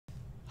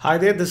Hi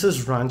there, this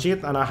is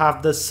Ranjit and I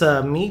have this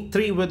Mi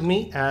 3 with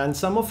me, and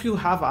some of you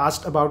have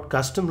asked about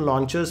custom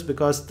launchers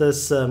because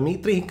this Mi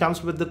 3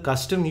 comes with the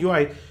custom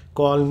UI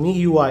called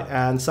MiUI,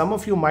 and some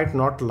of you might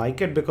not like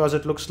it because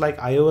it looks like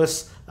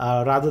iOS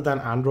rather than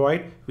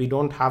Android. We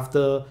don't have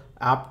the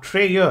app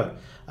tray here.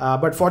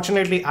 But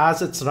fortunately,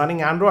 as it's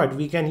running Android,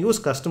 we can use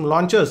custom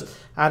launchers.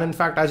 And in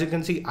fact, as you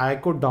can see, I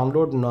could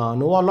download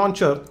Nova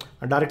launcher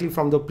directly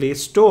from the Play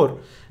Store,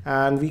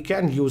 and we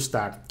can use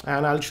that.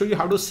 And I'll show you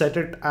how to set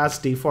it as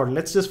default.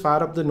 Let's just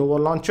fire up the Nova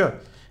launcher.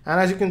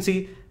 And as you can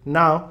see,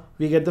 now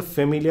we get the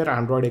familiar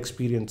Android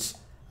experience.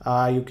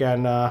 You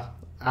can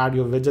add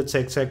your widgets,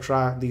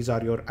 etc. These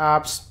are your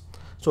apps.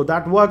 So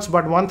that works.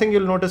 But one thing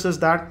you'll notice is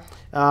that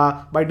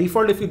by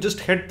default, if you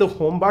just hit the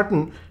home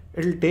button,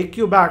 it'll take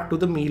you back to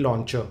the Mi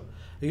launcher.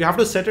 You have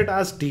to set it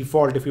as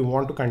default if you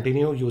want to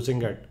continue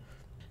using it.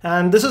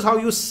 And this is how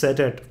you set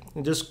it.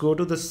 You just go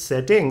to the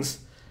settings,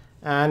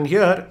 and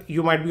here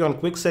you might be on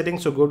quick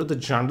settings. So go to the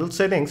general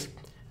settings,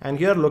 and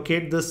here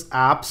locate this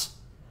apps.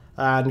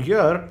 And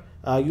here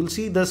you'll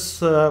see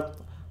this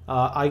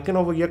icon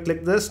over here.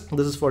 Click this.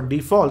 This is for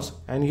defaults.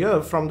 And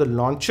here from the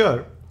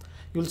launcher,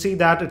 you'll see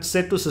that it's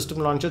set to system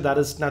launcher. That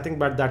is nothing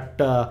but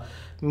that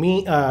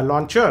Mi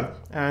launcher,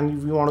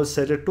 and we want to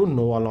set it to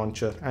Nova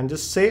launcher and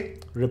just say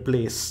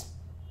replace.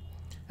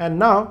 And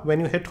now when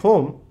you hit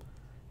home,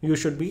 you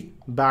should be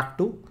back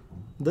to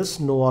this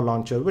Nova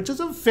launcher, which is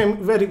a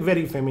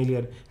very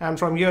familiar. And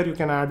from here you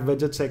can add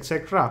widgets,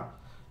 etc.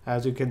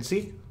 as you can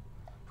see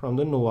from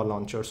the Nova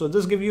launcher. So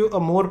this gives you a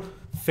more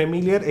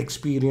familiar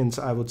experience,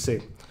 I would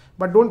say.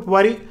 But don't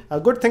worry, a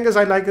good thing is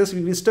I like is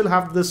we still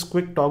have this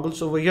quick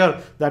toggles over here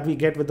that we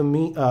get with the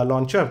Mi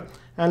launcher.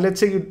 And let's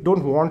say you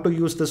don't want to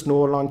use this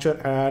Nova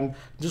launcher and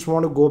just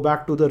want to go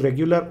back to the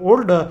regular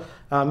older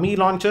Mi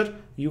launcher,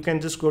 you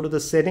can just go to the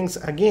settings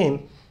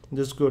again,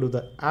 just go to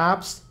the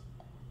apps,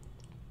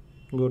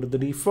 go to the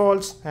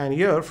defaults, and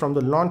here from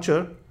the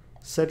launcher,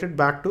 set it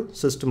back to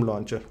system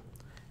launcher.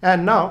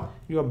 And now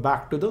you are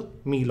back to the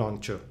Mi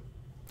launcher.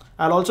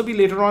 I'll also be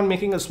later on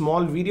making a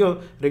small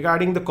video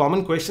regarding the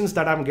common questions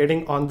that I'm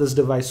getting on this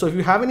device. So if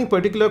you have any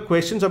particular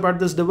questions about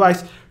this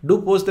device,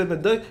 do post them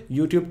in the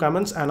YouTube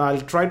comments and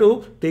I'll try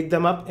to take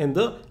them up in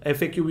the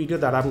FAQ video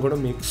that I'm going to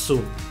make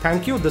soon.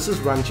 Thank you. This is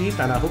Ranjit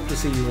and I hope to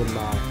see you in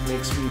my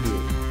next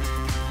video.